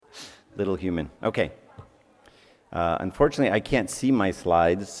Little human. Okay. Unfortunately, I can't see my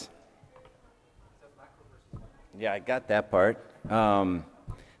slides. Yeah, I got that part.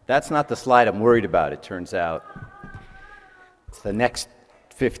 That's not the slide I'm worried about, it turns out. It's the next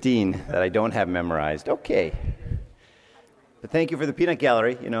 15 that I don't have memorized. Okay. But thank you for the peanut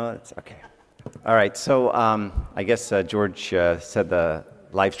gallery. It's okay. All right, so I guess George said the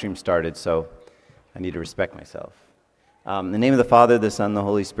live stream started, so I need to respect myself. In the name of the Father, the Son, the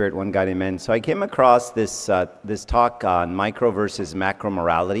Holy Spirit, one God, amen. So I came across this talk on micro versus macro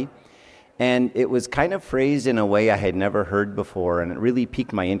morality, and it was kind of phrased in a way I had never heard before, and it really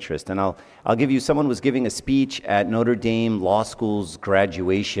piqued my interest. And I'll give you, someone was giving a speech at Notre Dame Law School's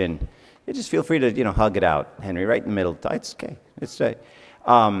graduation. You just feel free to, hug it out, Henry, right in the middle. It's okay. It's right.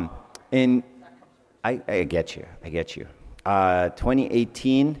 And I get you.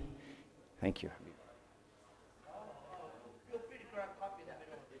 2018. Thank you.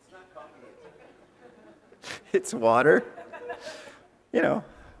 It's water,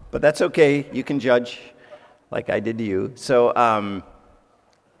 but that's okay. You can judge like I did to you. So,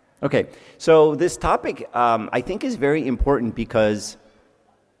 okay. So this topic, I think, is very important because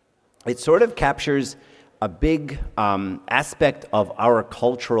it sort of captures a big aspect of our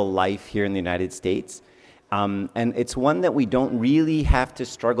cultural life here in the United States. And it's one that we don't really have to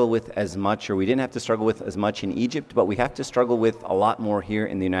struggle with as much, or we didn't have to struggle with as much in Egypt, but we have to struggle with a lot more here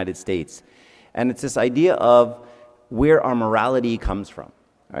in the United States. And it's this idea of where our morality comes from.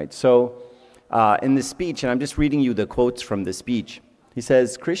 All right? So in this speech, and I'm just reading you the quotes from the speech, he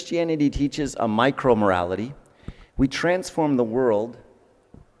says, Christianity teaches a micro-morality. We transform the world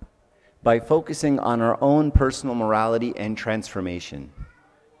by focusing on our own personal morality and transformation.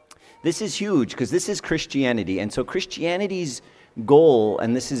 This is huge because this is Christianity. And so Christianity's goal,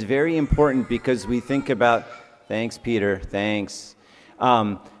 and this is very important because we think about, thanks, Peter, thanks.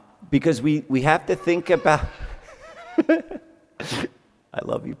 Because we have to think about, I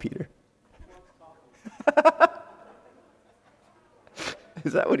love you, Peter.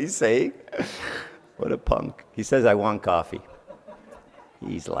 Is that what he's saying? What a punk. He says, I want coffee.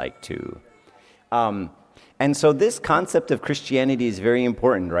 He's like two. And so this concept of Christianity is very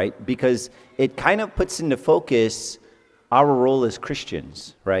important, right? Because it kind of puts into focus our role as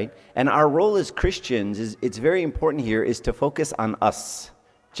Christians, right? And our role as Christians, it's very important here, is to focus on us,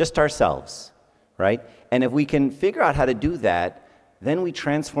 just ourselves, right? And if we can figure out how to do that, then we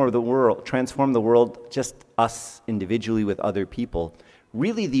transform the world, just us individually with other people,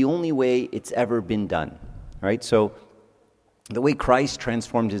 really the only way it's ever been done, right? So the way Christ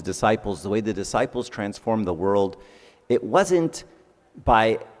transformed his disciples, the way the disciples transformed the world, it wasn't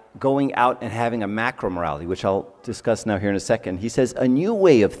by going out and having a macro morality, which I'll discuss now here in a second. He says a new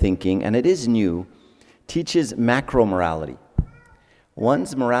way of thinking, and it is new, teaches macro morality.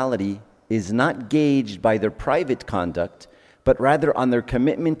 One's morality is not gauged by their private conduct, but rather on their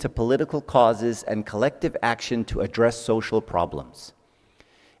commitment to political causes and collective action to address social problems.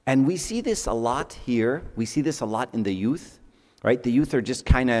 And we see this a lot here. We see this a lot in the youth, right? The youth are just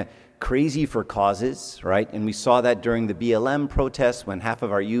kind of crazy for causes, right? And we saw that during the BLM protests when half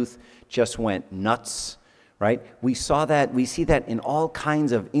of our youth just went nuts, right? We see that in all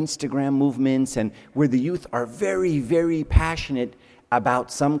kinds of Instagram movements, and where the youth are very, very passionate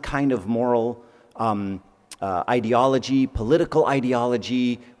about some kind of moral ideology, political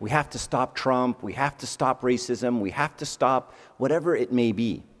ideology. We have to stop Trump. We have to stop racism. We have to stop whatever it may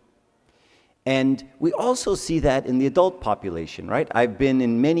be. And we also see that in the adult population, right? I've been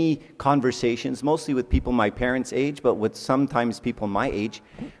in many conversations, mostly with people my parents' age, but with sometimes people my age,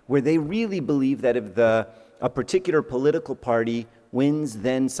 where they really believe that if a particular political party wins,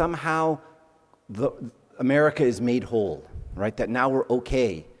 then somehow America is made whole, right? That now we're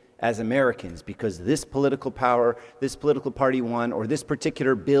okay as Americans because this political party won, or this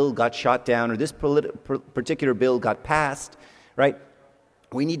particular bill got shot down, or this particular bill got passed, right?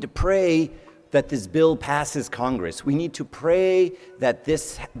 We need to pray that this bill passes Congress. We need to pray that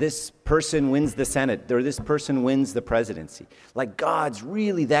this person wins the Senate, or this person wins the presidency. Like God's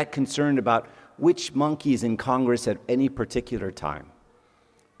really that concerned about which monkey is in Congress at any particular time.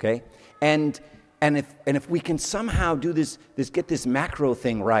 Okay? And if we can somehow do this get this macro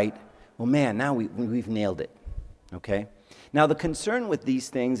thing right, well, man, now we've nailed it. Okay? Now, the concern with these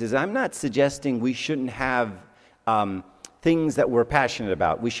things is I'm not suggesting we shouldn't have things that we're passionate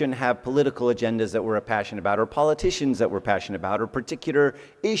about. We shouldn't have political agendas that we're passionate about, or politicians that we're passionate about, or particular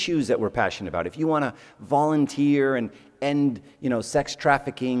issues that we're passionate about. If you want to volunteer and end, sex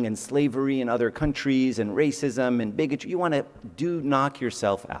trafficking and slavery in other countries and racism and bigotry, you want to knock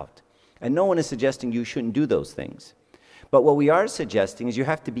yourself out. And no one is suggesting you shouldn't do those things. But what we are suggesting is you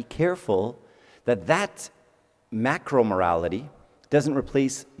have to be careful that macro morality doesn't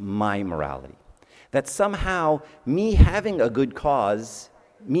replace my morality. That somehow me having a good cause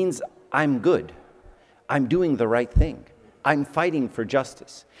means I'm good. I'm doing the right thing. I'm fighting for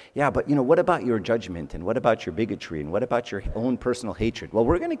justice. Yeah, but what about your judgment? And what about your bigotry? And what about your own personal hatred? Well,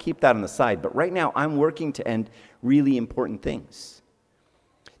 we're going to keep that on the side. But right now, I'm working to end really important things.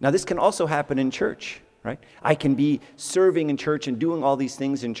 Now, this can also happen in church, right? I can be serving in church and doing all these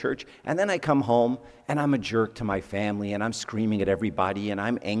things in church, and then I come home and I'm a jerk to my family and I'm screaming at everybody and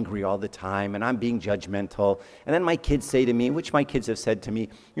I'm angry all the time and I'm being judgmental. And then my kids say to me, which my kids have said to me,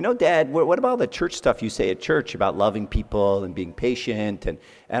 Dad, what about the church stuff you say at church about loving people and being patient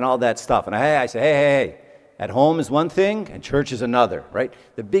and all that stuff? And I say, hey, at home is one thing and church is another, right?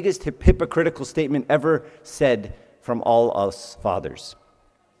 The biggest hypocritical statement ever said from all us fathers.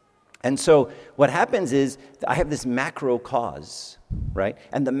 And so what happens is I have this macro cause, right?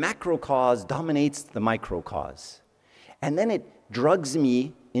 And the macro cause dominates the micro cause. And then it drugs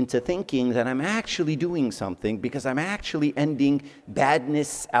me into thinking that I'm actually doing something because I'm actually ending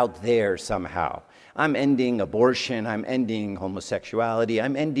badness out there somehow. I'm ending abortion, I'm ending homosexuality,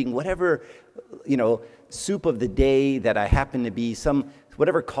 I'm ending whatever, soup of the day that I happen to be,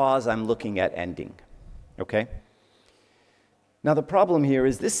 whatever cause I'm looking at ending, okay? Now, the problem here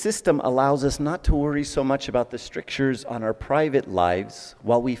is this system allows us not to worry so much about the strictures on our private lives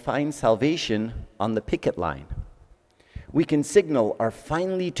while we find salvation on the picket line. We can signal our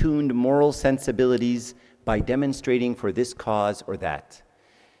finely tuned moral sensibilities by demonstrating for this cause or that.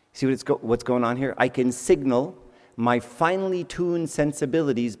 See what's going on here? I can signal my finely tuned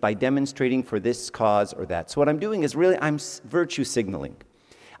sensibilities by demonstrating for this cause or that. So what I'm doing is really I'm virtue signaling.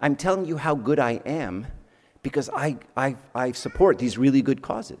 I'm telling you how good I am because I support these really good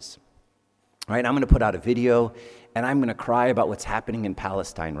causes. All right, I'm going to put out a video, and I'm going to cry about what's happening in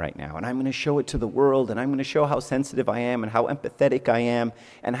Palestine right now, and I'm going to show it to the world, and I'm going to show how sensitive I am, and how empathetic I am,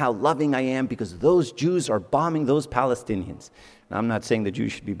 and how loving I am, because those Jews are bombing those Palestinians. Now, I'm not saying the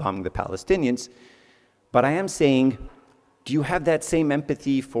Jews should be bombing the Palestinians, but I am saying, do you have that same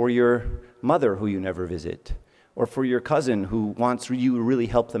empathy for your mother who you never visit, or for your cousin who wants you to really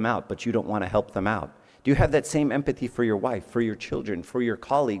help them out, but you don't want to help them out? Do you have that same empathy for your wife, for your children, for your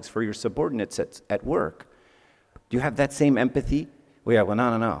colleagues, for your subordinates at work? Do you have that same empathy? Well,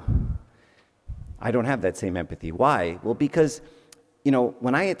 no. I don't have that same empathy. Why? Well, because,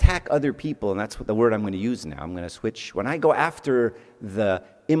 when I attack other people, and that's what the word I'm going to use now, I'm going to switch. When I go after the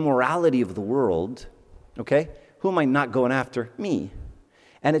immorality of the world, okay, who am I not going after? Me.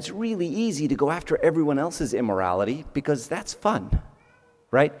 And it's really easy to go after everyone else's immorality because that's fun.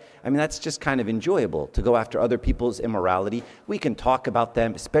 Right? I mean, that's just kind of enjoyable to go after other people's immorality. We can talk about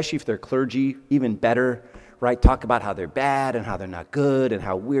them, especially if they're clergy, even better, right? Talk about how they're bad and how they're not good and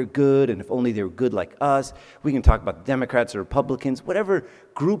how we're good and if only they were good like us. We can talk about the Democrats or Republicans, whatever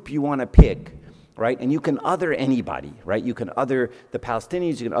group you want to pick, right? And you can other anybody, right? You can other the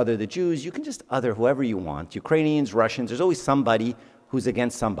Palestinians, you can other the Jews, you can just other whoever you want. Ukrainians, Russians, there's always somebody who's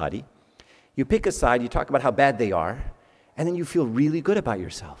against somebody. You pick a side, you talk about how bad they are, and then you feel really good about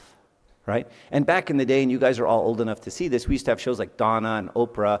yourself, right? And back in the day, and you guys are all old enough to see this, we used to have shows like Donna and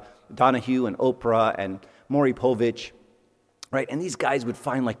Oprah, Donahue and Oprah and Maury Povich, right? And these guys would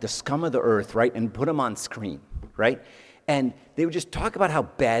find like the scum of the earth, right? And put them on screen, right? And they would just talk about how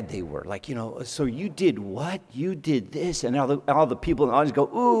bad they were. Like, so you did what? You did this. And all the people in the audience go,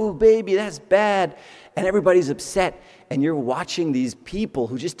 ooh, baby, that's bad. And everybody's upset. And you're watching these people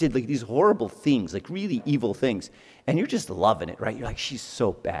who just did like these horrible things, like really evil things. And you're just loving it, right? You're like, she's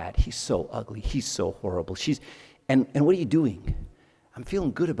so bad. He's so ugly. He's so horrible. And what are you doing? I'm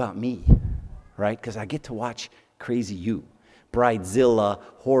feeling good about me, right? Because I get to watch Crazy You, Bridezilla,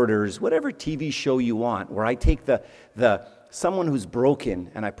 Hoarders, whatever TV show you want, where I take the someone who's broken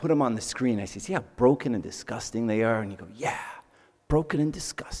and I put them on the screen. I say, see how broken and disgusting they are? And you go, yeah, broken and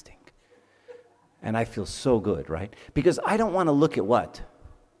disgusting. And I feel so good, right? Because I don't want to look at what?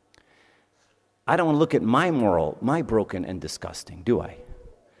 I don't want to look at my broken and disgusting, do I?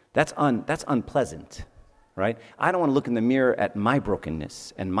 That's unpleasant, right? I don't want to look in the mirror at my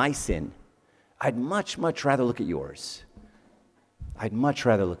brokenness and my sin. I'd much, much rather look at yours. I'd much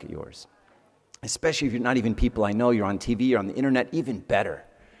rather look at yours. Especially if you're not even people I know, you're on TV, you're on the internet, even better.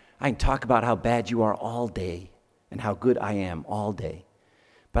 I can talk about how bad you are all day and how good I am all day.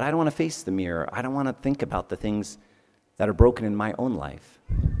 But I don't want to face the mirror. I don't want to think about the things that are broken in my own life,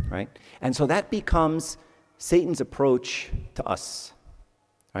 right? And so that becomes Satan's approach to us,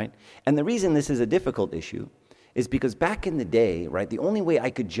 right? And the reason this is a difficult issue is because back in the day, right, the only way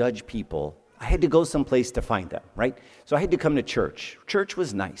I could judge people I had to go someplace to find them, right? So I had to come to church. Church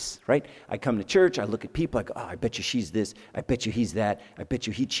was nice, right? I come to church, I look at people, I go, oh, I bet you she's this, I bet you he's that, I bet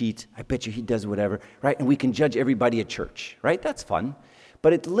you he cheats, I bet you he does whatever, right? And we can judge everybody at church, right? That's fun.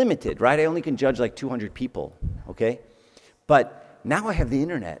 But it's limited, right? I only can judge like 200 people, okay? But now I have the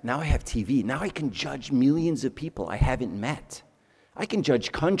internet, now I have TV, now I can judge millions of people I haven't met. I can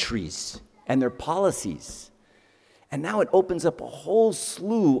judge countries and their policies. And now it opens up a whole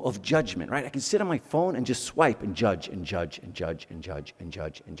slew of judgment, right? I can sit on my phone and just swipe and judge and judge and judge and judge and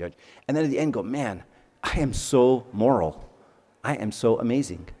judge and judge. And then at the end go, man, I am so moral. I am so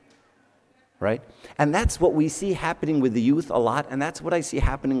amazing, right? And that's what we see happening with the youth a lot, and that's what I see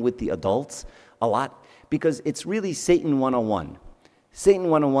happening with the adults a lot, because it's really Satan 101. Satan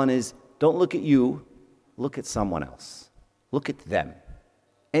 101 is, don't look at you, look at someone else. Look at them.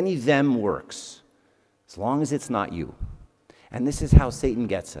 Any them works. As long as it's not you. And this is how Satan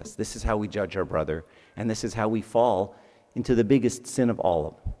gets us. This is how we judge our brother. And this is how we fall into the biggest sin of all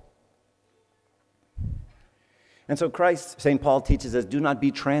of them. And so Christ, St. Paul teaches us, do not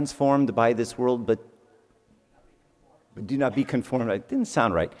be transformed by this world, but do not be conformed. It didn't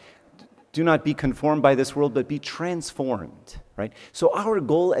sound right. Do not be conformed by this world, but be transformed, right? So our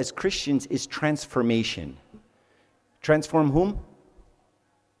goal as Christians is transformation. Transform whom?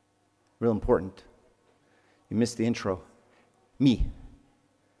 Real important. You missed the intro. Me.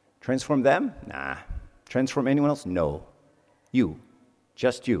 Transform them? Nah. Transform anyone else? No. You.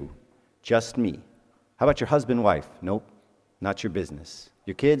 Just me. How about your husband, wife? Nope. Not your business.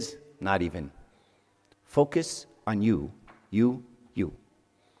 Your kids? Not even. Focus on you. You.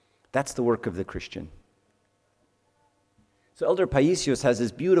 That's the work of the Christian. So Elder Paisios has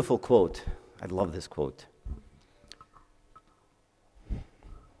this beautiful quote. I love this quote.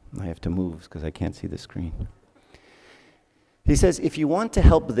 I have to move because I can't see the screen. He says, if you want to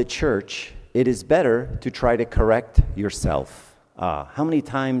help the church, it is better to try to correct yourself. How many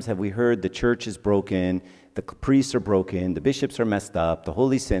times have we heard the church is broken, the priests are broken, the bishops are messed up, the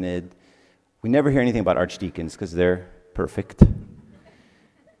Holy Synod? We never hear anything about archdeacons because they're perfect.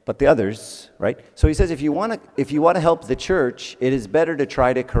 But the others, right? So he says, if you want to help the church, it is better to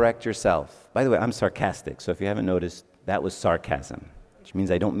try to correct yourself. By the way, I'm sarcastic, so if you haven't noticed, that was sarcasm, which means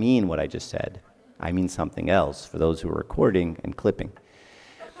I don't mean what I just said. I mean something else for those who are recording and clipping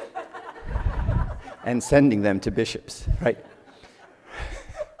and sending them to bishops, right?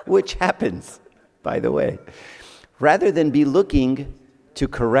 Which happens, by the way. Rather than be looking to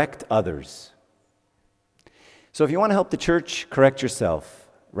correct others. So if you want to help the church, correct yourself.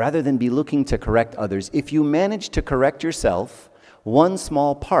 Rather than be looking to correct others. If you manage to correct yourself, one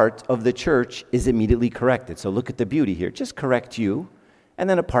small part of the church is immediately corrected. So look at the beauty here. Just correct you, and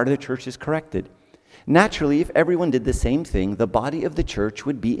then a part of the church is corrected. Naturally, if everyone did the same thing, the body of the church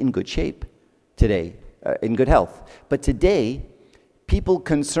would be in good shape today, in good health. But today, people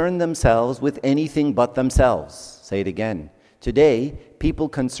concern themselves with anything but themselves. Say it again. Today, people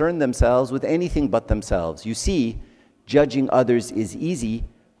concern themselves with anything but themselves. You see, judging others is easy,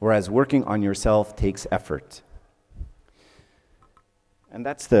 whereas working on yourself takes effort. And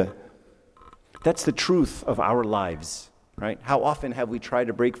that's the truth of our lives. Right? How often have we tried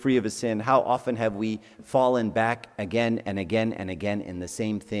to break free of a sin? How often have we fallen back again and again and again in the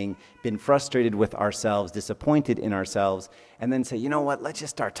same thing, been frustrated with ourselves, disappointed in ourselves, and then say, you know what, let's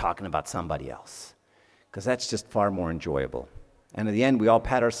just start talking about somebody else, because that's just far more enjoyable. And at the end, we all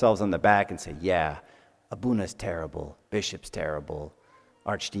pat ourselves on the back and say, yeah, Abuna's terrible, bishop's terrible,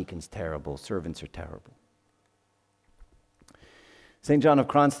 archdeacon's terrible, servants are terrible. St. John of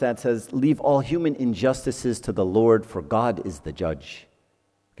Kronstadt says, leave all human injustices to the Lord, for God is the judge.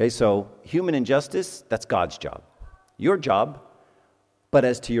 Okay, so human injustice, that's God's job. Your job, but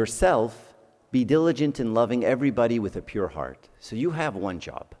as to yourself, be diligent in loving everybody with a pure heart. So you have one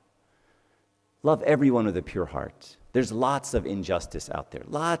job. Love everyone with a pure heart. There's lots of injustice out there.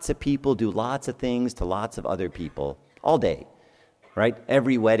 Lots of people do lots of things to lots of other people all day. Right?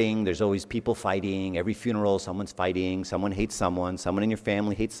 Every wedding, there's always people fighting. Every funeral, someone's fighting. Someone hates someone. Someone in your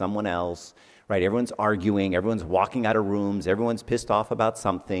family hates someone else. Right? Everyone's arguing. Everyone's walking out of rooms. Everyone's pissed off about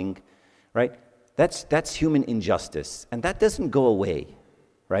something. Right? That's human injustice. And that doesn't go away.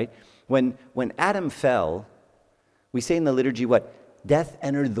 Right? When Adam fell, we say in the liturgy what? Death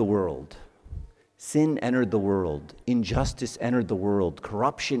entered the world. Sin entered the world. Injustice entered the world.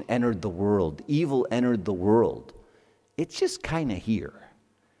 Corruption entered the world. Evil entered the world. It's just kind of here.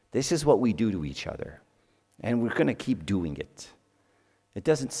 This is what we do to each other. And we're going to keep doing it. It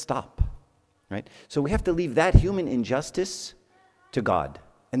doesn't stop. Right? So we have to leave that human injustice to God.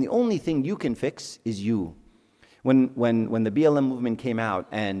 And the only thing you can fix is you. When the BLM movement came out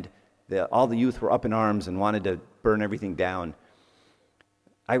and all the youth were up in arms and wanted to burn everything down,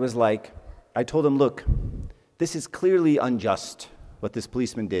 I told him, look, this is clearly unjust, what this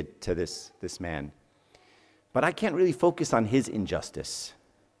policeman did to this man. But I can't really focus on his injustice.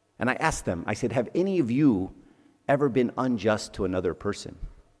 And I asked them, I said, have any of you ever been unjust to another person?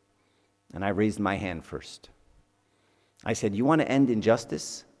 And I raised my hand first. I said, you want to end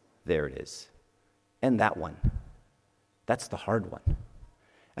injustice? There it is. End that one. That's the hard one.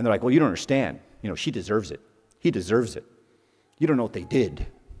 And they're like, well, you don't understand. She deserves it. He deserves it. You don't know what they did.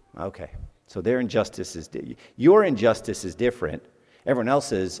 Okay. So their injustice is, your injustice is different. Everyone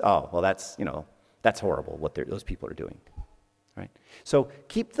else's, oh, well, that's horrible what those people are doing. Right? So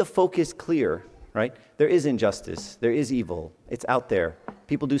keep the focus clear, right? There is injustice. There is evil. It's out there.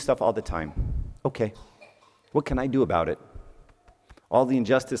 People do stuff all the time. Okay. What can I do about it? All the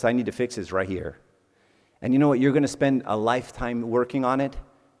injustice I need to fix is right here. And you know what? You're going to spend a lifetime working on it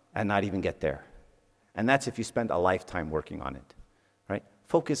and not even get there. And that's if you spend a lifetime working on it, right?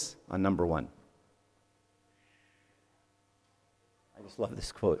 Focus on number one. I just love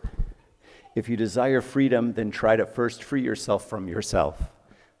this quote. If you desire freedom, then try to first free yourself from yourself.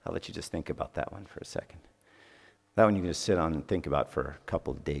 I'll let you just think about that one for a second. That one you can just sit on and think about for a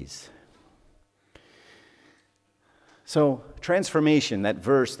couple of days. So, transformation, that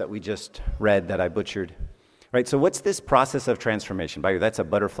verse that we just read that I butchered, right? So what's this process of transformation? By the way, that's a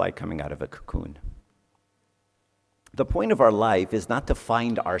butterfly coming out of a cocoon. The point of our life is not to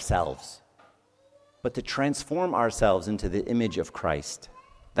find ourselves, but to transform ourselves into the image of Christ.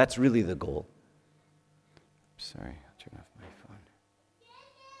 That's really the goal. Sorry, I'll turn off my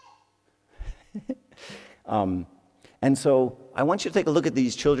phone. And so I want you to take a look at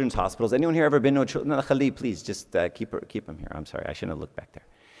these children's hospitals. Anyone here ever been to a no, Khalid, please, just keep them here. I'm sorry, I shouldn't have looked back there.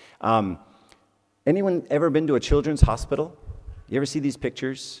 Anyone ever been to a children's hospital? You ever see these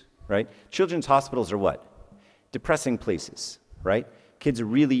pictures, right? Children's hospitals are what? Depressing places, right? Kids are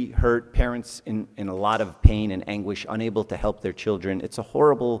really hurt, parents in a lot of pain and anguish, unable to help their children. It's a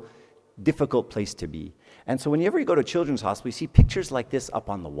horrible, difficult place to be. And so whenever you go to a children's hospital, you see pictures like this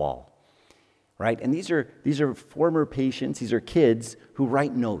up on the wall. Right? And these are former patients, these are kids who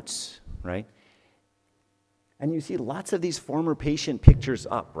write notes, right? And you see lots of these former patient pictures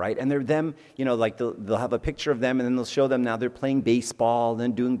up, right? And they're them, like they'll have a picture of them and then they'll show them now they're playing baseball,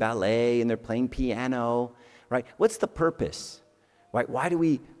 then doing ballet, and they're playing piano, right? What's the purpose? Right? Why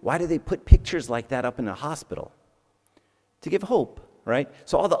do they put pictures like that up in a hospital? To give hope. Right?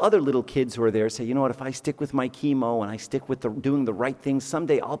 So all the other little kids who are there say, you know what, if I stick with my chemo and I stick with doing the right things,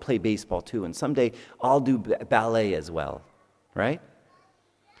 someday I'll play baseball too, and someday I'll do ballet as well. Right?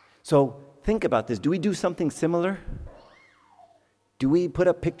 So think about this. Do we do something similar? Do we put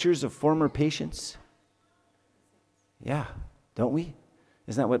up pictures of former patients? Yeah, don't we?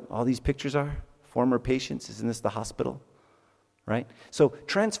 Isn't that what all these pictures are? Former patients? Isn't this the hospital? Right? So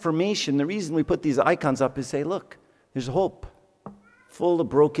transformation, the reason we put these icons up is say, look, there's hope. Full of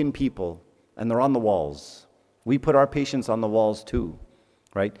broken people, and they're on the walls. We put our patients on the walls too,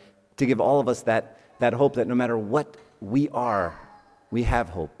 right? To give all of us that hope that no matter what we are, we have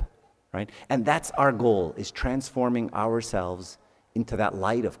hope, right? And that's our goal, is transforming ourselves into that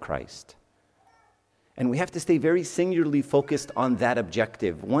light of Christ. And we have to stay very singularly focused on that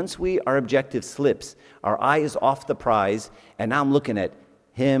objective. Once our objective slips, our eye is off the prize, and now I'm looking at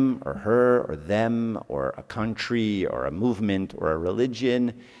him or her or them or a country or a movement or a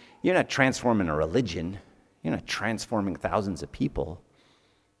religion. You're not transforming a religion. You're not transforming thousands of people.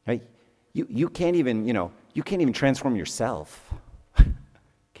 Right? You can't even, you can't even transform yourself.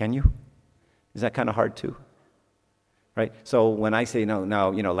 Can you? Is that kind of hard too? Right? So when I say no,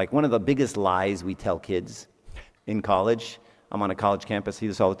 like one of the biggest lies we tell kids in college, I'm on a college campus, I see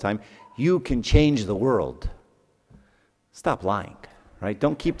this all the time, you can change the world. Stop lying. Right?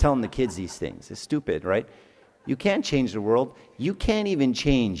 Don't keep telling the kids these things. It's stupid, right? You can't change the world. You can't even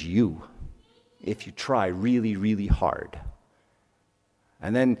change you if you try really, really hard.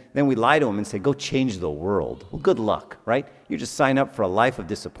 And then we lie to them and say, go change the world. Well, good luck, right? You just sign up for a life of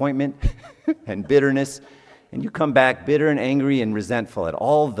disappointment and bitterness, and you come back bitter and angry and resentful at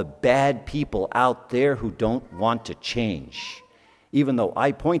all the bad people out there who don't want to change, even though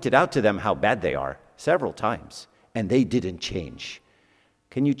I pointed out to them how bad they are several times, and they didn't change.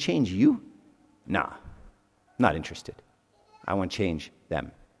 Can you change you? Nah, not interested. I want to change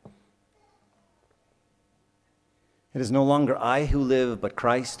them. It is no longer I who live, but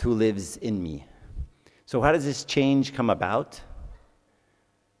Christ who lives in me. So how does this change come about?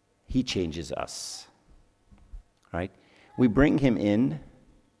 He changes us, right? We bring him in,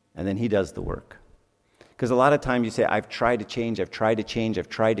 and then he does the work. Because a lot of times you say, I've tried to change, I've tried to change, I've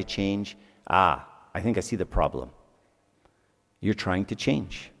tried to change. I think I see the problem. You're trying to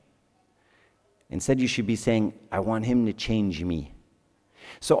change. Instead, you should be saying, I want him to change me.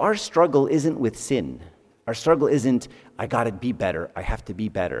 So our struggle isn't with sin. Our struggle isn't, I got to be better, I have to be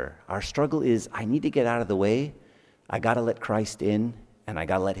better. Our struggle is, I need to get out of the way, I got to let Christ in, and I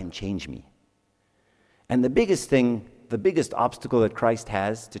got to let him change me. And the biggest obstacle that Christ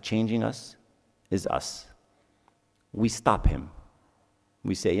has to changing us is us. We stop him.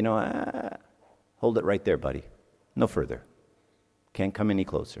 We say, hold it right there, buddy. No further. Can't come any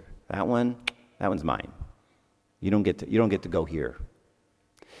closer. That one's mine. You don't get to go here.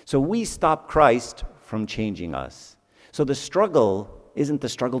 So we stop Christ from changing us. So the struggle isn't the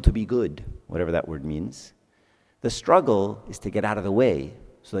struggle to be good, whatever that word means. The struggle is to get out of the way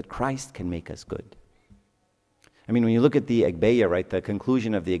so that Christ can make us good. I mean, when you look at the Agbeya, right, the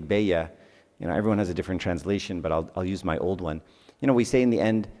conclusion of the Agbeya, everyone has a different translation, but I'll use my old one. We say in the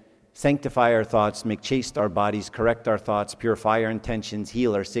end, sanctify our thoughts, make chaste our bodies, correct our thoughts, purify our intentions,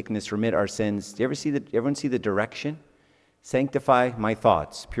 heal our sickness, remit our sins. Do you everyone see the direction? Sanctify my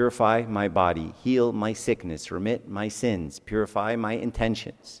thoughts, purify my body, heal my sickness, remit my sins, purify my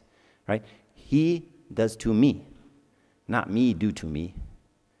intentions. Right? He does to me, not me do to me.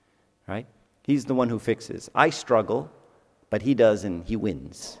 Right? He's the one who fixes. I struggle, but he does and he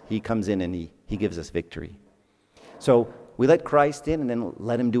wins. He comes in and he gives us victory. So we let Christ in and then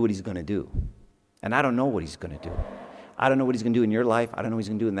let him do what he's going to do. And I don't know what he's going to do. I don't know what he's going to do in your life. I don't know what he's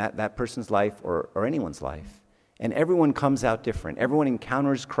going to do in that person's life or anyone's life. And everyone comes out different. Everyone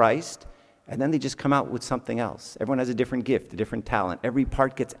encounters Christ, and then they just come out with something else. Everyone has a different gift, a different talent. Every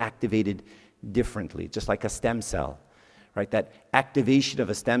part gets activated differently, just like a stem cell. Right? That activation of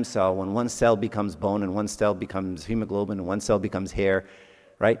a stem cell, when one cell becomes bone and one cell becomes hemoglobin and one cell becomes hair,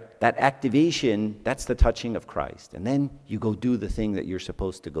 right? That activation, that's the touching of Christ. And then you go do the thing that you're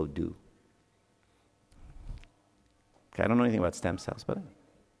supposed to go do. Okay, I don't know anything about stem cells, but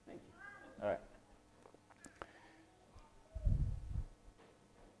thank you. All right.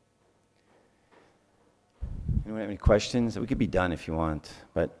 Anyone have any questions? We could be done if you want,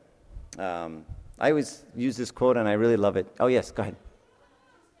 but I always use this quote and I really love it. Oh yes, go ahead.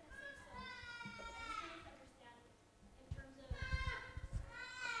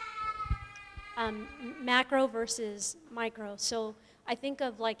 Macro versus micro. So I think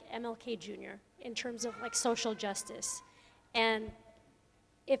of like MLK Jr. in terms of like social justice. And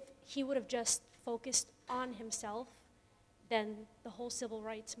if he would have just focused on himself, then the whole civil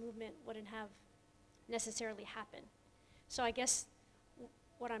rights movement wouldn't have necessarily happened. So I guess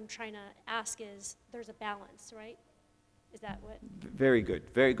what I'm trying to ask is, there's a balance, right? Is that what? Very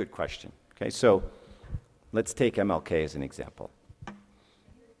good question. Okay, so let's take MLK as an example.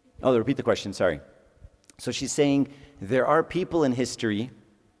 Oh, repeat the question, sorry. So she's saying there are people in history,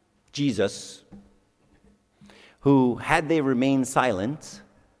 Jesus, who, had they remained silent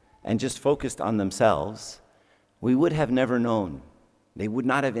and just focused on themselves, we would have never known. They would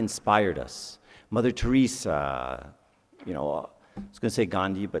not have inspired us. Mother Teresa, I was going to say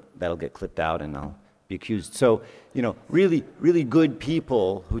Gandhi, but that'll get clipped out and I'll be accused. So, really, really good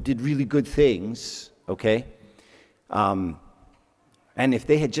people who did really good things, okay? And if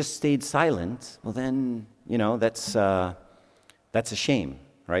they had just stayed silent, well then, that's a shame,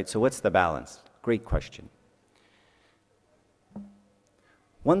 right? So what's the balance? Great question.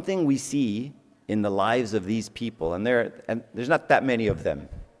 One thing we see in the lives of these people, and there's not that many of them,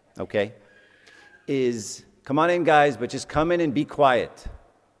 okay, is, come on in, guys, but just come in and be quiet.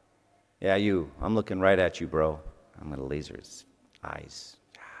 Yeah, I'm looking right at you, bro. I'm going to laser his eyes.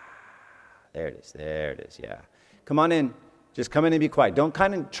 There it is, yeah. Come on in. Just come in and be quiet. Don't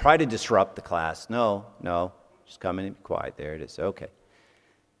kind of try to disrupt the class. No. Just come in and be quiet. There it is. Okay.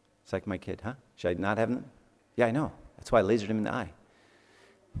 It's like my kid, huh? Should I not have him? Yeah, I know. That's why I lasered him in the eye.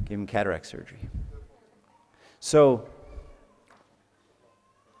 Gave him cataract surgery. So,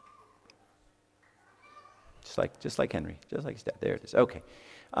 just like Henry. Just like his dad. There it is. Okay.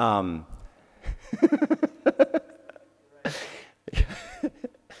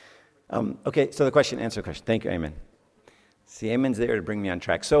 Okay, so answer the question. Thank you, Amen. See, Amen's there to bring me on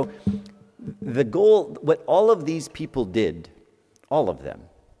track. So the goal, what all of these people did, all of them.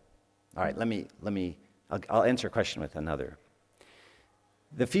 All right, I'll answer a question with another.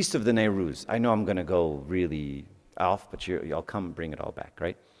 The Feast of the Nowruz. I know I'm going to go really off, but y'all come bring it all back,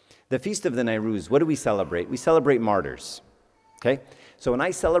 right? The Feast of the Nowruz, what do we celebrate? We celebrate martyrs, okay? So when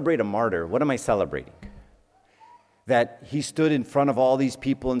I celebrate a martyr, what am I celebrating? That he stood in front of all these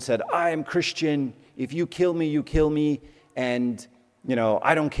people and said, I am Christian. If you kill me, you kill me. And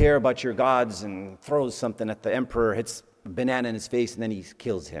I don't care about your gods, and throws something at the emperor, hits a banana in his face, and then he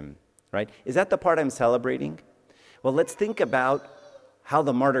kills him, right? Is that the part I'm celebrating? Well, let's think about how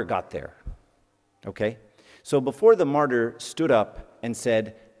the martyr got there, okay? So before the martyr stood up and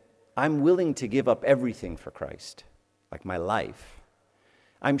said, I'm willing to give up everything for Christ, like my life,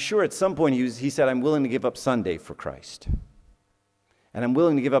 I'm sure at some point he said, I'm willing to give up Sunday for Christ. And I'm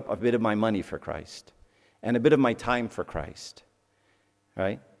willing to give up a bit of my money for Christ. And a bit of my time for Christ.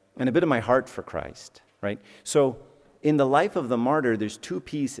 Right? And a bit of my heart for Christ. Right? So in the life of the martyr, there's two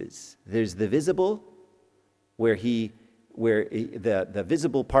pieces. There's the visible, the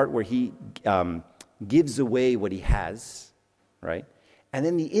visible part where he gives away what he has. Right? And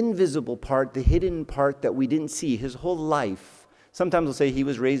then the invisible part, the hidden part that we didn't see, his whole life. Sometimes we'll say he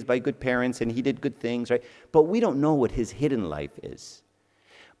was raised by good parents and he did good things, right? But we don't know what his hidden life is.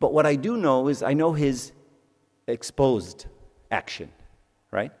 But what I do know is I know his exposed action,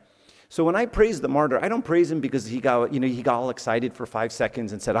 right? So when I praise the martyr, I don't praise him because he got all excited for 5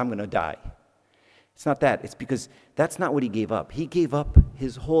 seconds and said, I'm going to die. It's not that. It's because that's not what he gave up. He gave up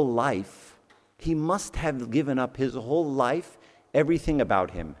his whole life. He must have given up his whole life, everything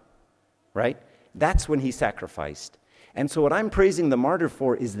about him, right? That's when he sacrificed. And so what I'm praising the martyr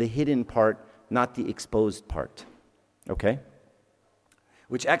for is the hidden part, not the exposed part, okay?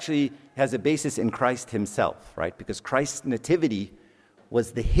 Which actually has a basis in Christ himself, right? Because Christ's nativity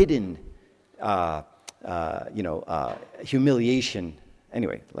was the hidden, humiliation.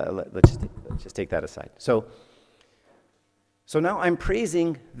 Anyway, let's just take that aside. So now I'm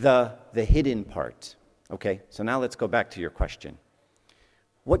praising the hidden part, okay? So now let's go back to your question.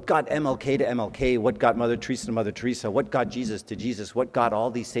 What got MLK to MLK, what got Mother Teresa to Mother Teresa, what got Jesus to Jesus, what got all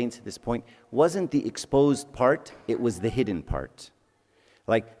these saints at this point wasn't the exposed part, it was the hidden part.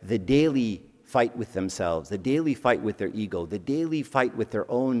 Like the daily fight with themselves, the daily fight with their ego, the daily fight with their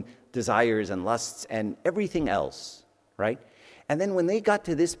own desires and lusts and everything else, right? And then when they got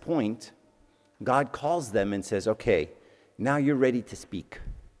to this point, God calls them and says, okay, now you're ready to speak.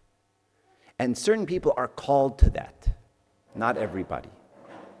 And certain people are called to that, not everybody.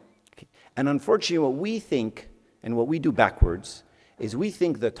 And unfortunately, what we think, and what we do backwards, is we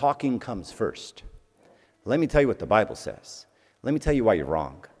think the talking comes first. Let me tell you what the Bible says. Let me tell you why you're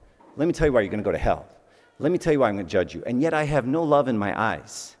wrong. Let me tell you why you're going to go to hell. Let me tell you why I'm going to judge you. And yet I have no love in my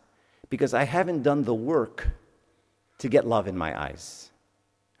eyes, because I haven't done the work to get love in my eyes.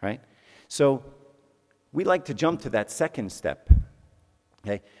 Right? So we like to jump to that second step.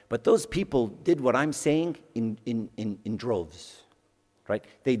 Okay? But those people did what I'm saying in droves. Right?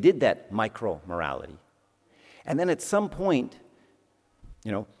 They did that micro-morality. And then at some point,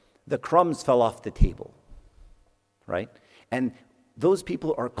 the crumbs fell off the table. Right? And those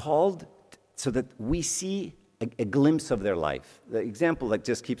people are called so that we see a glimpse of their life. The example that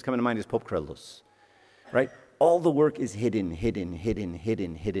just keeps coming to mind is Pope Kyrillos. Right? All the work is hidden.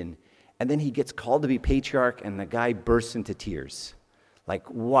 And then he gets called to be patriarch, and the guy bursts into tears. Like,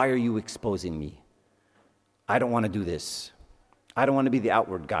 why are you exposing me? I don't want to do this. I don't want to be the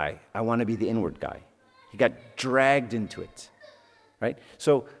outward guy. I want to be the inward guy. He got dragged into it, right?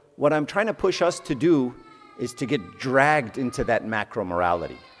 So what I'm trying to push us to do is to get dragged into that macro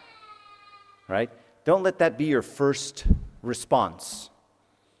morality, right? Don't let that be your first response,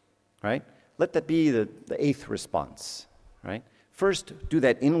 right? Let that be the eighth response, right? First, do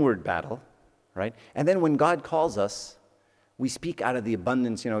that inward battle, right? And then when God calls us, we speak out of the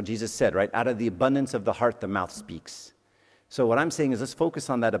abundance, Jesus said, right? Out of the abundance of the heart, the mouth speaks. So what I'm saying is let's focus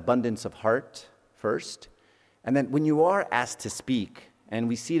on that abundance of heart first. And then when you are asked to speak, and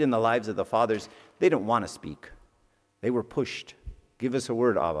we see it in the lives of the fathers, they don't want to speak. They were pushed. Give us a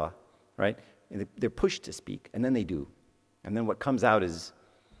word, Abba, right? And they're pushed to speak, and then they do. And then what comes out is,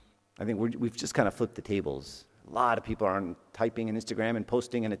 I think we've just kind of flipped the tables. A lot of people are typing and Instagram and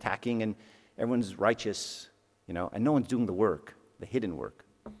posting and attacking, and everyone's righteous, and no one's doing the work, the hidden work.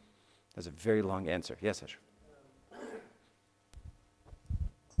 That's a very long answer. Yes, Ashraf.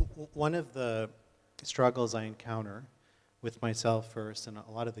 One of the struggles I encounter with myself first, and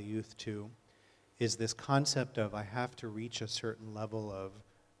a lot of the youth too, is this concept of I have to reach a certain level of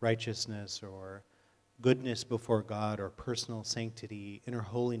righteousness or goodness before God or personal sanctity, inner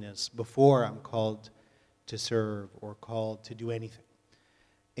holiness, before I'm called to serve or called to do anything.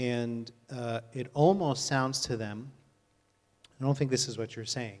 And it almost sounds to them, I don't think this is what you're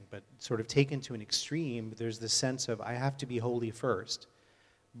saying, but sort of taken to an extreme, there's this sense of I have to be holy first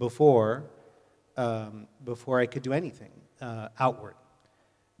before I could do anything outward.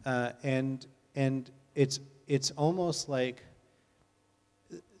 And it's almost like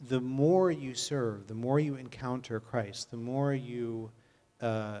the more you serve, the more you encounter Christ, the more you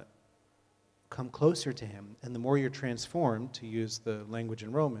come closer to him, and the more you're transformed, to use the language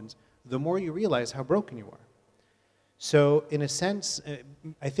in Romans, the more you realize how broken you are. So in a sense,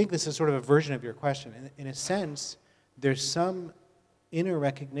 I think this is sort of a version of your question. In a sense, there's some inner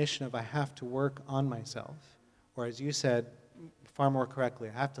recognition of I have to work on myself, or as you said far more correctly,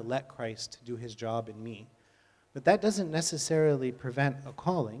 I have to let Christ do his job in me. But that doesn't necessarily prevent a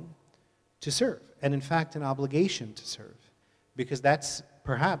calling to serve, and in fact an obligation to serve, because that's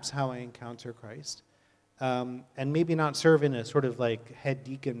perhaps how I encounter Christ. And maybe not serve in a sort of like head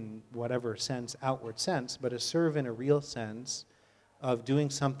deacon, whatever sense, outward sense, but a serve in a real sense of doing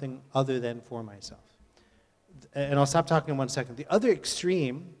something other than for myself. And I'll stop talking in 1 second. The other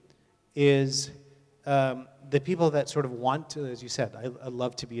extreme is the people that sort of want to, as you said, I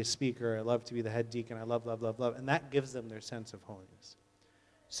love to be a speaker, I love to be the head deacon, I love, and that gives them their sense of holiness.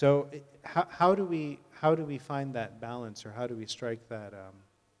 So how do we find that balance, or how do we strike that,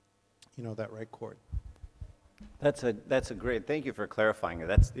 that right chord? That's a great. Thank you for clarifying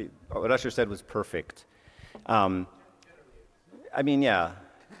it. What Usher said was perfect. I mean, yeah.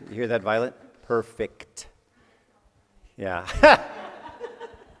 You hear that, Violet? Perfect. Yeah.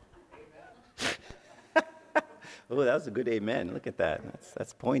 Oh, that was a good amen. Look at that.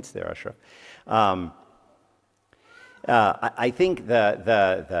 That's points there, Usher. I think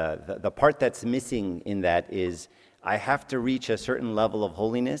the part that's missing in that is I have to reach a certain level of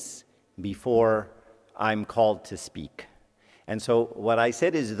holiness before I'm called to speak. And so what I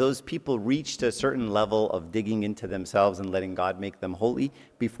said is those people reached a certain level of digging into themselves and letting God make them holy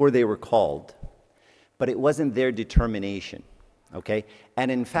before they were called. But it wasn't their determination, okay? And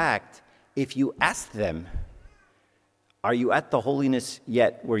in fact, if you ask them, are you at the holiness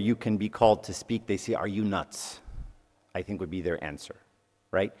yet where you can be called to speak? They say, are you nuts? I think would be their answer,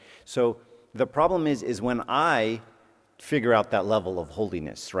 right? So the problem is when I figure out that level of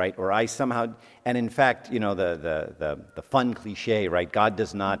holiness, right? Or I somehow, and in fact, the fun cliche, right? God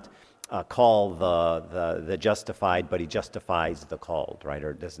does not call the justified, but he justifies the called, right?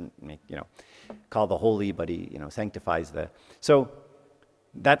 Or doesn't make, call the holy, but he, sanctifies the. So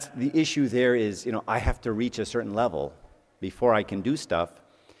that's the issue there is, I have to reach a certain level before I can do stuff.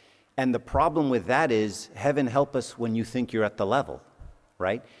 And the problem with that is, heaven help us when you think you're at the level,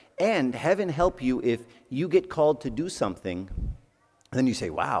 right? And heaven help you if you get called to do something, then you say,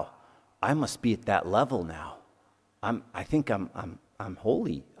 wow, I must be at that level now. I think I'm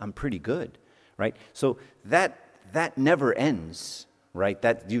holy. I'm pretty good, right? So that never ends, right?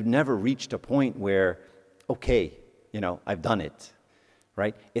 That you've never reached a point where, okay, I've done it,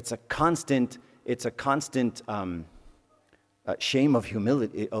 right? It's a constant shame of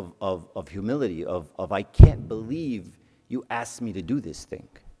humility, of humility, of I can't believe you asked me to do this thing.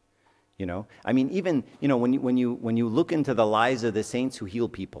 I mean, even, when you look into the lives of the saints who heal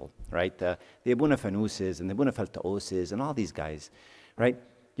people, right? The Abuna Fanuses and the Abuna Faltaoses and all these guys, right?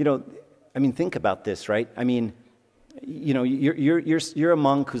 I mean, think about this, right? I mean, you're a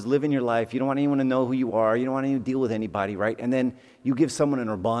monk who's living your life. You don't want anyone to know who you are. You don't want anyone to deal with anybody, right? And then you give someone an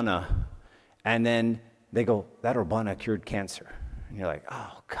urbana, and then they go, that urbana cured cancer. And you're like,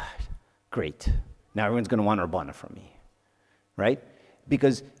 oh, God, great. Now everyone's going to want urbana from me, right?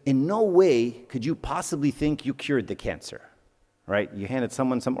 Because in no way could you possibly think you cured the cancer, right? You handed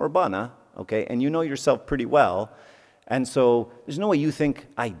someone some urbana, okay, and you know yourself pretty well, and so there's no way you think,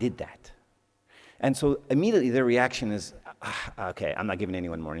 I did that. And so immediately their reaction is, okay, I'm not giving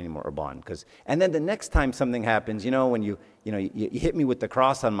anyone any more urbana. And then the next time something happens, when you hit me with the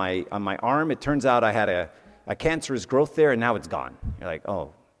cross on my arm, it turns out I had a cancerous growth there, and now it's gone. You're like,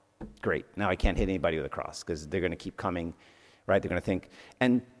 oh, great. Now I can't hit anybody with a cross because they're going to keep coming. Right, they're going to think.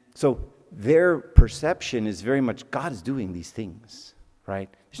 And so their perception is very much, God is doing these things, right?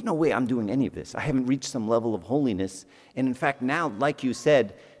 There's no way I'm doing any of this. I haven't reached some level of holiness. And in fact, now, like you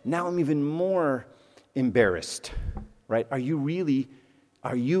said, now I'm even more embarrassed, right? Are you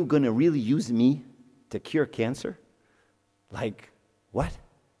going to really use me to cure cancer? Like, what?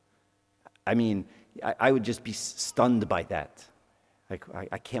 I mean, I would just be stunned by that. Like,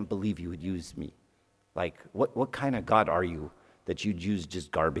 I can't believe you would use me. Like, what kind of God are you that you'd use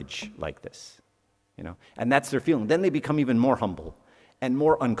just garbage like this? And that's their feeling. Then they become even more humble and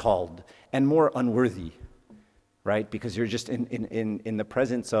more uncalled and more unworthy, right? Because you're just in the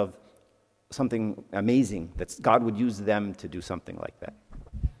presence of something amazing that God would use them to do something like that.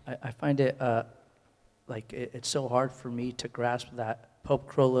 I find it it's so hard for me to grasp that Pope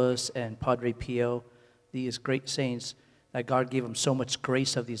Krolos and Padre Pio, these great saints, that God gave them so much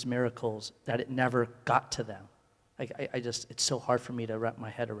grace of these miracles that it never got to them. Like I just, it's so hard for me to wrap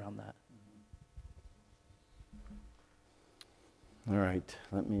my head around that. All right,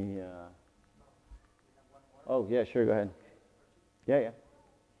 let me... Oh, yeah, sure, go ahead. Yeah.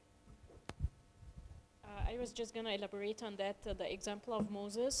 I was just going to elaborate on that, the example of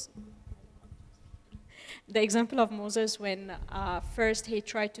Moses. The example of Moses when first he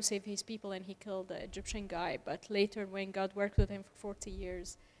tried to save his people and he killed the Egyptian guy, but later when God worked with him for 40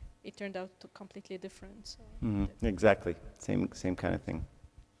 years, it turned out to completely different. So Exactly, same kind of thing.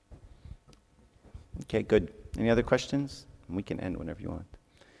 Okay, good. Any other questions? We can end whenever you want.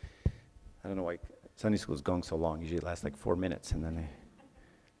 I don't know why Sunday school is going so long. Usually it lasts like 4 minutes, and then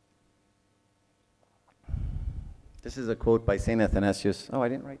This is a quote by St. Athanasius. Oh, I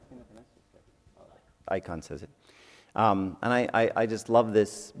didn't write St. Athanasius. Icon says it. And I just love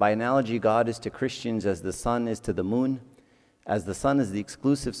this. By analogy, God is to Christians as the sun is to the moon. As the sun is the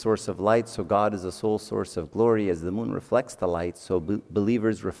exclusive source of light, so God is the sole source of glory. As the moon reflects the light, so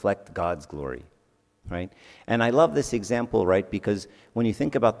believers reflect God's glory. Right? And I love this example, right? Because when you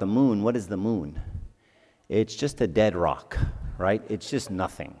think about the moon, what is the moon? It's just a dead rock, right? It's just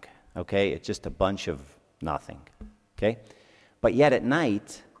nothing, okay? It's just a bunch of nothing, okay? But yet at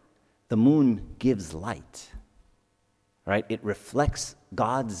night, the moon gives light, right? It reflects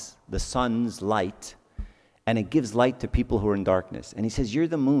the sun's light, and it gives light to people who are in darkness. And he says, you're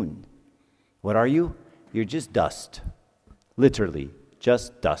the moon. What are you? You're just dust. Literally,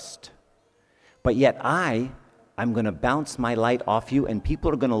 just dust. But yet I'm going to bounce my light off you, and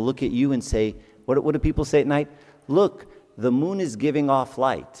people are going to look at you and say, what do people say at night? Look, the moon is giving off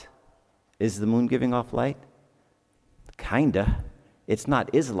light. Is the moon giving off light? Kinda. It's not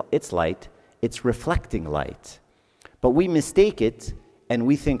its light, it's reflecting light. But we mistake it, and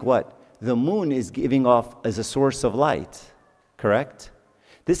we think what? The moon is giving off as a source of light, correct?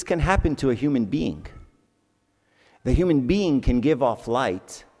 This can happen to a human being. The human being can give off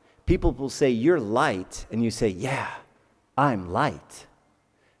light. People will say, you're light, and you say, yeah, I'm light.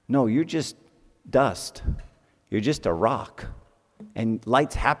 No, you're just dust. You're just a rock. And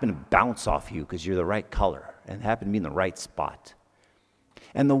lights happen to bounce off you because you're the right color and happen to be in the right spot.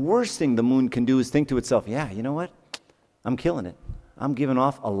 And the worst thing the moon can do is think to itself, yeah, you know what? I'm killing it. I'm giving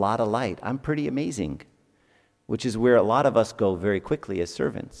off a lot of light. I'm pretty amazing. Which is where a lot of us go very quickly as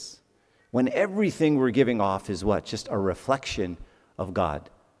servants. When everything we're giving off is what? Just a reflection of God.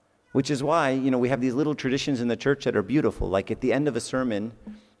 Which is why, we have these little traditions in the church that are beautiful. Like at the end of a sermon,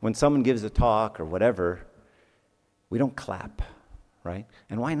 when someone gives a talk or whatever, we don't clap, right?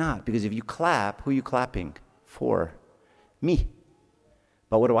 And why not? Because if you clap, who are you clapping for? Me.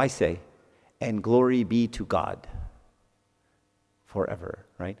 But what do I say? And glory be to God forever,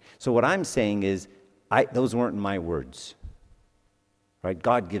 right? So what I'm saying is, those weren't my words, right?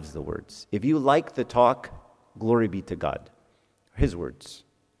 God gives the words. If you like the talk, glory be to God. His words.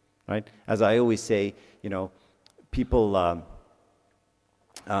 Right? As I always say, people,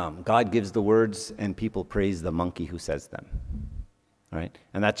 God gives the words and people praise the monkey who says them. Right?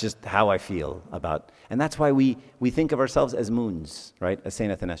 And that's just how I feel about, and that's why we think of ourselves as moons, right? As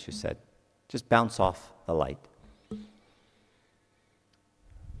St. Athanasius said. Just bounce off the light.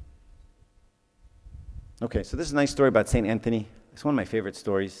 Okay, so this is a nice story about St. Anthony. It's one of my favorite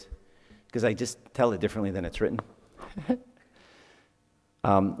stories because I just tell it differently than it's written.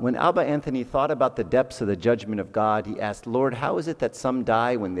 When Abba Anthony thought about the depths of the judgment of God, he asked, Lord, how is it that some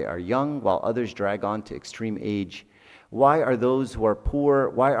die when they are young while others drag on to extreme age? Why are there those who are poor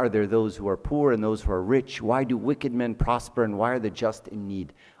and those who are rich? Why do wicked men prosper and why are the just in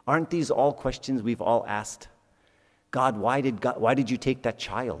need? Aren't these all questions we've all asked? God, why did you take that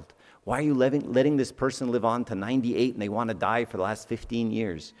child? Why are you letting this person live on to 98 and they want to die for the last 15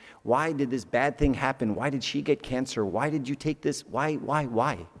 years? Why did this bad thing happen? Why did she get cancer? Why did you take this? Why?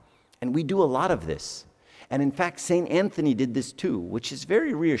 And we do a lot of this. And in fact, St. Anthony did this too, which is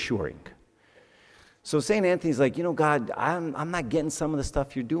very reassuring. So St. Anthony's like, God, I'm not getting some of the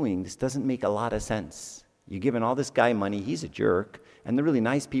stuff you're doing. This doesn't make a lot of sense. You're giving all this guy money. He's a jerk. And the really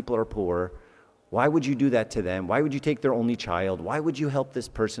nice people are poor. Why would you do that to them? Why would you take their only child? Why would you help this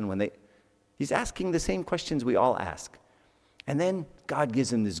person when they... He's asking the same questions we all ask. And then God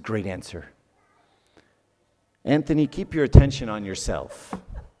gives him this great answer. Anthony, keep your attention on yourself.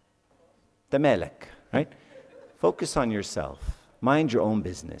 The melek, right? Focus on yourself. Mind your own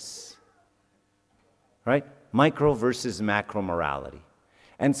business. Right? Micro versus macro morality.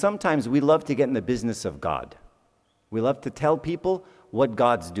 And sometimes we love to get in the business of God. We love to tell people what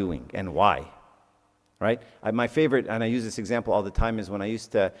God's doing and why. Right? My favorite, and I use this example all the time, is when I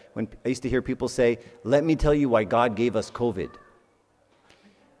used to hear people say, let me tell you why God gave us COVID.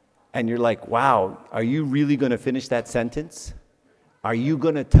 And you're like, wow, are you really going to finish that sentence? Are you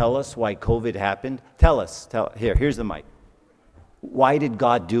going to tell us why COVID happened? Tell us. Here's the mic. Why did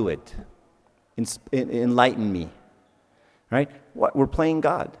God do it? Enlighten me. Right? We're playing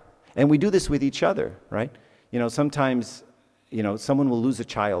God. And we do this with each other, right? Sometimes, someone will lose a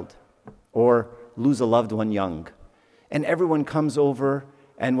child or lose a loved one young. And everyone comes over,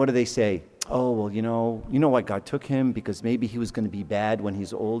 and what do they say? Oh, well, you know why God took him? Because maybe he was going to be bad when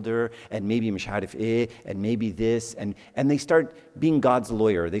he's older, and maybe and maybe this. And they start being God's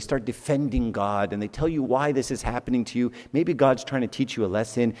lawyer. They start defending God, and they tell you why this is happening to you. Maybe God's trying to teach you a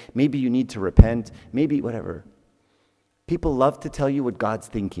lesson. Maybe you need to repent. Maybe whatever. People love to tell you what God's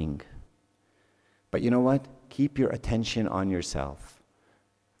thinking. But you know what? Keep your attention on yourself.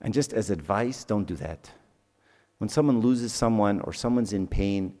 And just as advice, don't do that. When someone loses someone or someone's in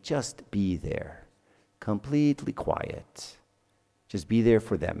pain, just be there. Completely quiet. Just be there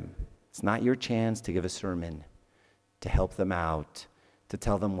for them. It's not your chance to give a sermon, to help them out, to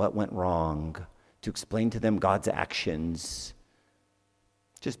tell them what went wrong, to explain to them God's actions.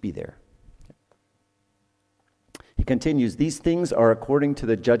 Just be there. He continues, these things are according to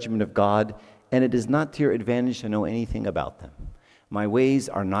the judgment of God, and it is not to your advantage to know anything about them. My ways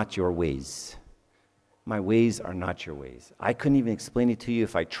are not your ways. My ways are not your ways. I couldn't even explain it to you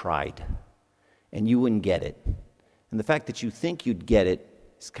if I tried, and you wouldn't get it. And the fact that you think you'd get it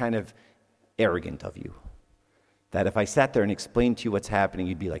is kind of arrogant of you. That if I sat there and explained to you what's happening,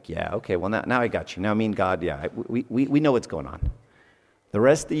 you'd be like, yeah, okay, well, now I got you. Now me and God, yeah, we know what's going on. The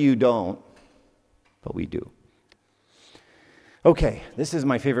rest of you don't, but we do. Okay, this is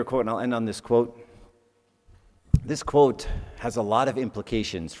my favorite quote, and I'll end on this quote. This quote has a lot of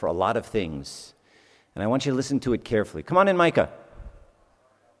implications for a lot of things, and I want you to listen to it carefully. Come on in, Micah.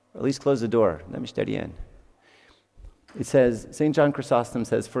 Or at least close the door. Let me study in. It says, St. John Chrysostom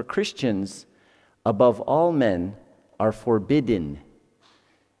says, for Christians, above all men, are forbidden.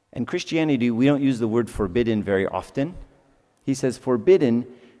 In Christianity, we don't use the word forbidden very often. He says, forbidden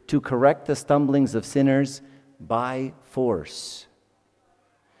to correct the stumblings of sinners by force.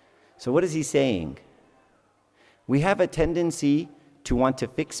 So what is he saying? We have a tendency to want to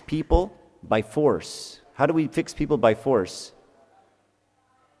fix people by force. How do we fix people by force?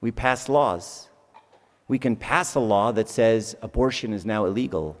 We pass laws. We can pass a law that says abortion is now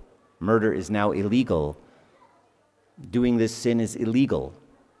illegal, murder is now illegal, doing this sin is illegal,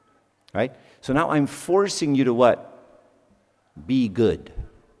 right? So now I'm forcing you to what? Be good.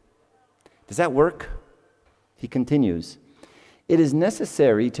 Does that work? He continues, it is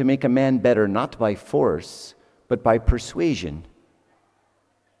necessary to make a man better not by force, but by persuasion.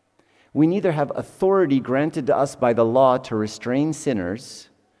 We neither have authority granted to us by the law to restrain sinners,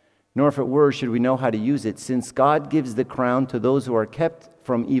 nor if it were, should we know how to use it, since God gives the crown to those who are kept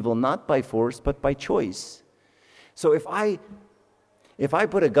from evil not by force, but by choice. So if I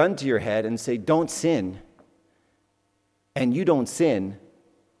put a gun to your head and say, don't sin, and you don't sin,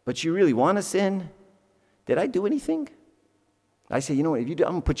 but you really want to sin, did I do anything? I say, you know what, if you do,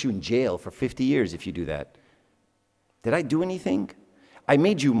 I'm going to put you in jail for 50 years if you do that. Did I do anything? I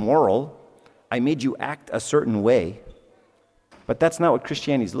made you moral. I made you act a certain way. But that's not what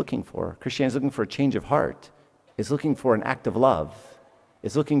Christianity is looking for. Christianity is looking for a change of heart. It's looking for an act of love.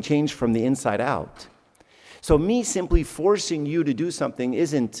 It's looking change from the inside out. So me simply forcing you to do something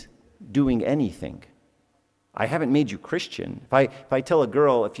isn't doing anything. I haven't made you Christian. If I tell a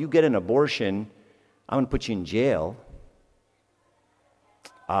girl, if you get an abortion, I'm going to put you in jail,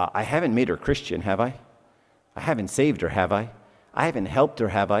 I haven't made her Christian, have I? I haven't saved her, have I? I haven't helped her,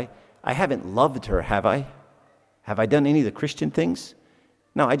 have I? I haven't loved her, have I? Have I done any of the Christian things?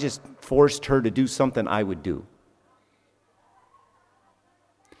 No, I just forced her to do something I would do.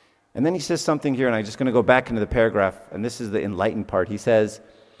 And then he says something here, and I'm just going to go back into the paragraph, and this is the enlightened part. He says,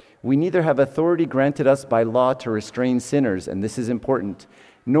 we neither have authority granted us by law to restrain sinners, and this is important,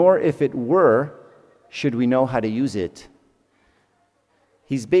 nor if it were, should we know how to use it.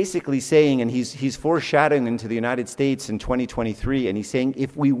 He's basically saying, and he's foreshadowing into the United States in 2023, and he's saying,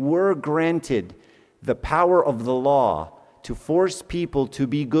 if we were granted the power of the law to force people to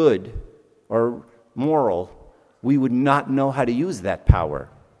be good or moral, we would not know how to use that power.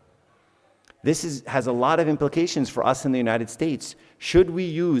 This has a lot of implications for us in the United States. Should we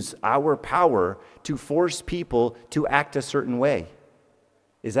use our power to force people to act a certain way?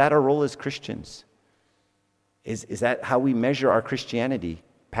 Is that our role as Christians? Is that how we measure our Christianity?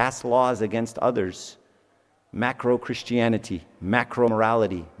 Pass laws against others. Macro Christianity, macro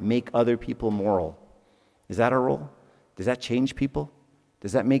morality, make other people moral. Is that our role? Does that change people?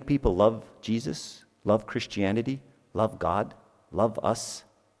 Does that make people love Jesus, love Christianity, love God, love us?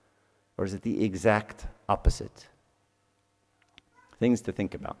 Or is it the opposite? Things to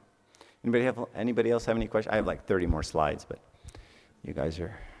think about. Anybody else have any questions? I have like 30 more slides, but you guys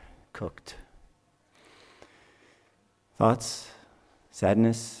are cooked. Thoughts?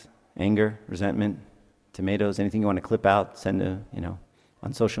 Sadness? Anger? Resentment? Tomatoes? Anything you want to clip out? Send to,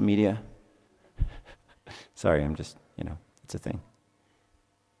 on social media? Sorry, I'm just, it's a thing.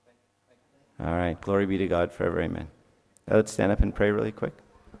 All right. Glory be to God forever. Amen. Let's stand up and pray really quick.